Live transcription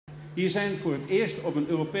Hier zijn voor het eerst op een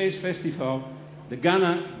Europees festival de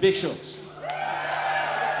Ghana Bigshots.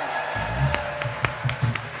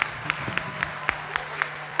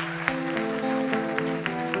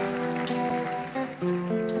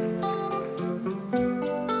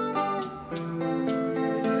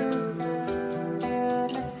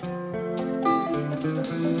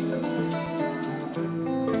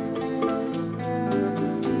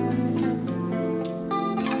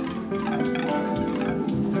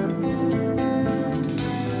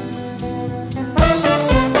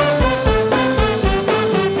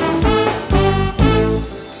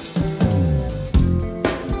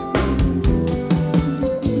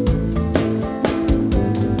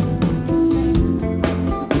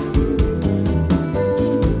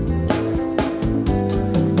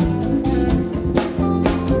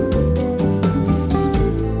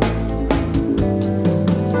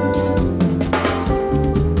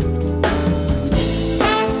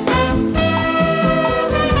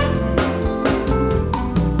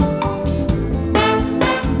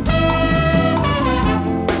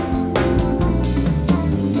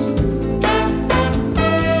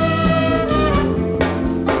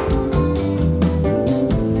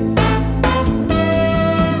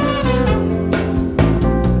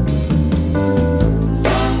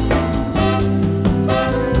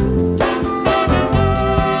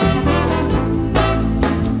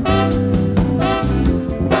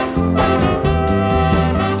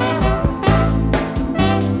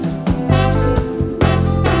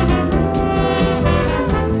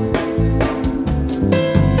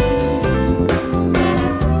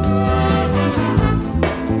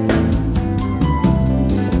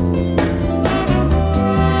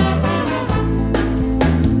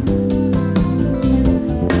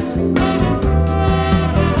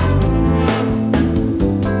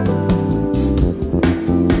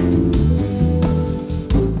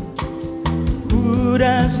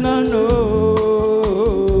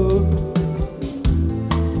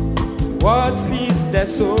 What feeds their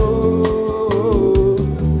soul?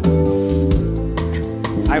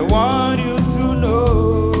 I want you to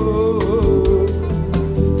know,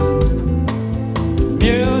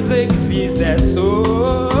 music feeds their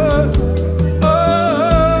soul.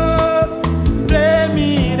 Oh, play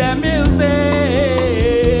me the music,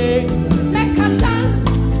 make a dance.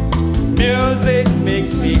 Music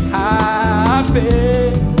makes me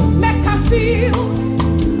happy, make a feel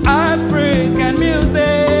African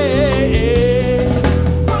music.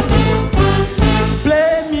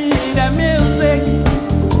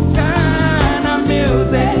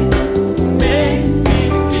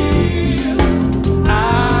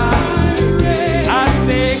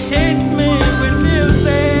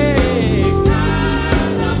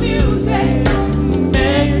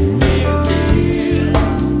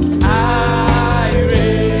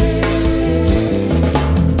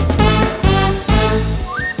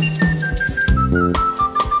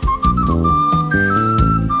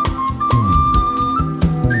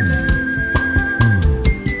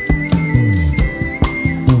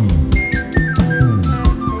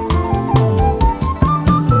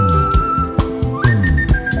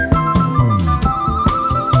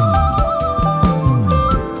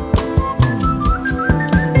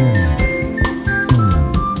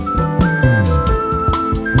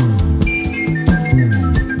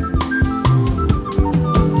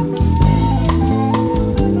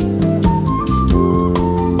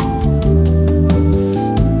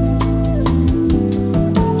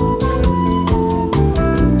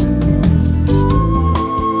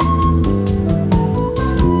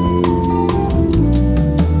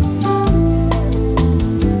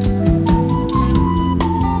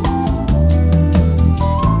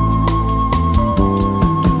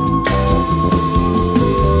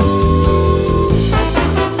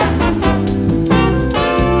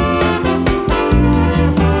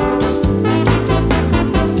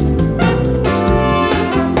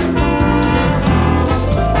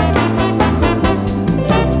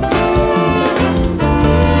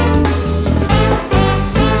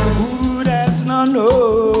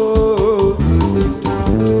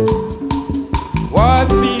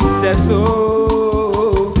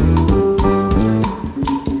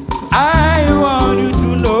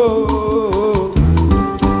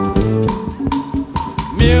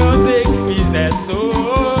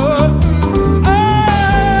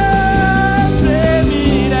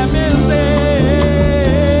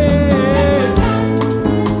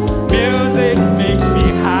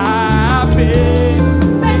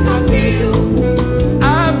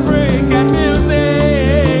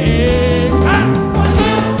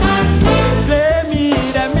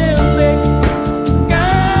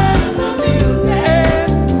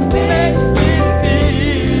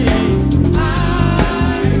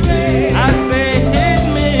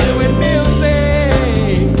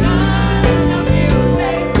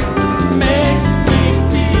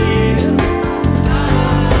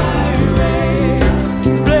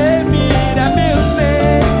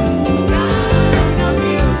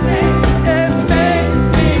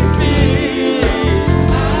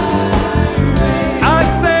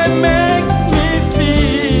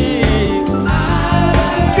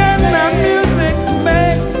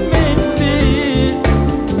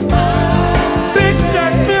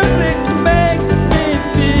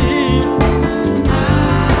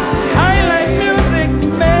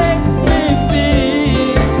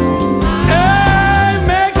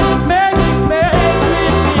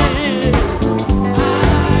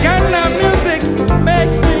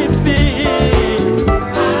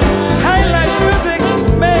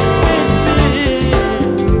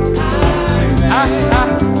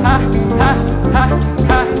 ha, ha, ha,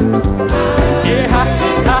 ha. Yeah, ha,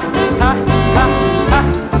 ha, ha, ha, ha,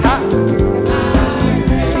 ha.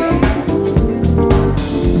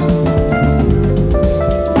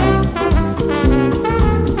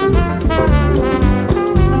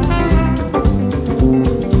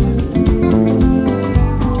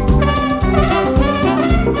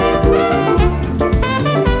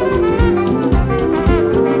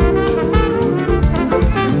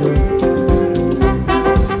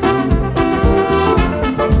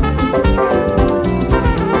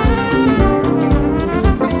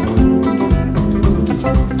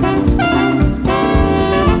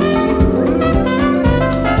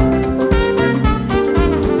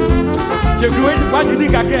 What do you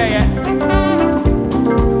think I get?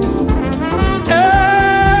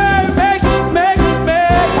 Make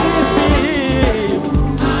me feel.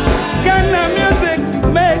 Ghana music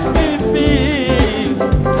makes me feel.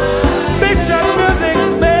 Bigshots music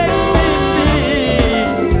makes me feel.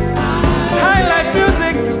 Highlife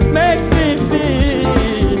music makes me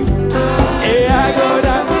feel. Hey, I go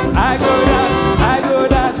dance, I go dance, I go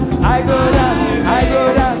dance, I go dance, I go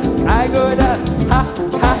dance, I go dance. Ha,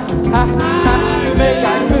 ha, ha, ha. Make I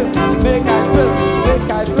feel, make I feel,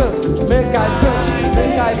 make I feel, make I feel,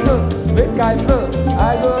 make I feel, make I feel. I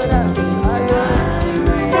go dance, I go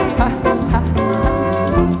dance. Ha, ha.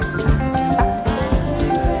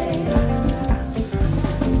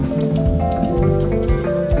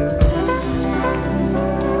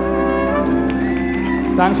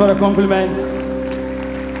 Thanks for the compliment.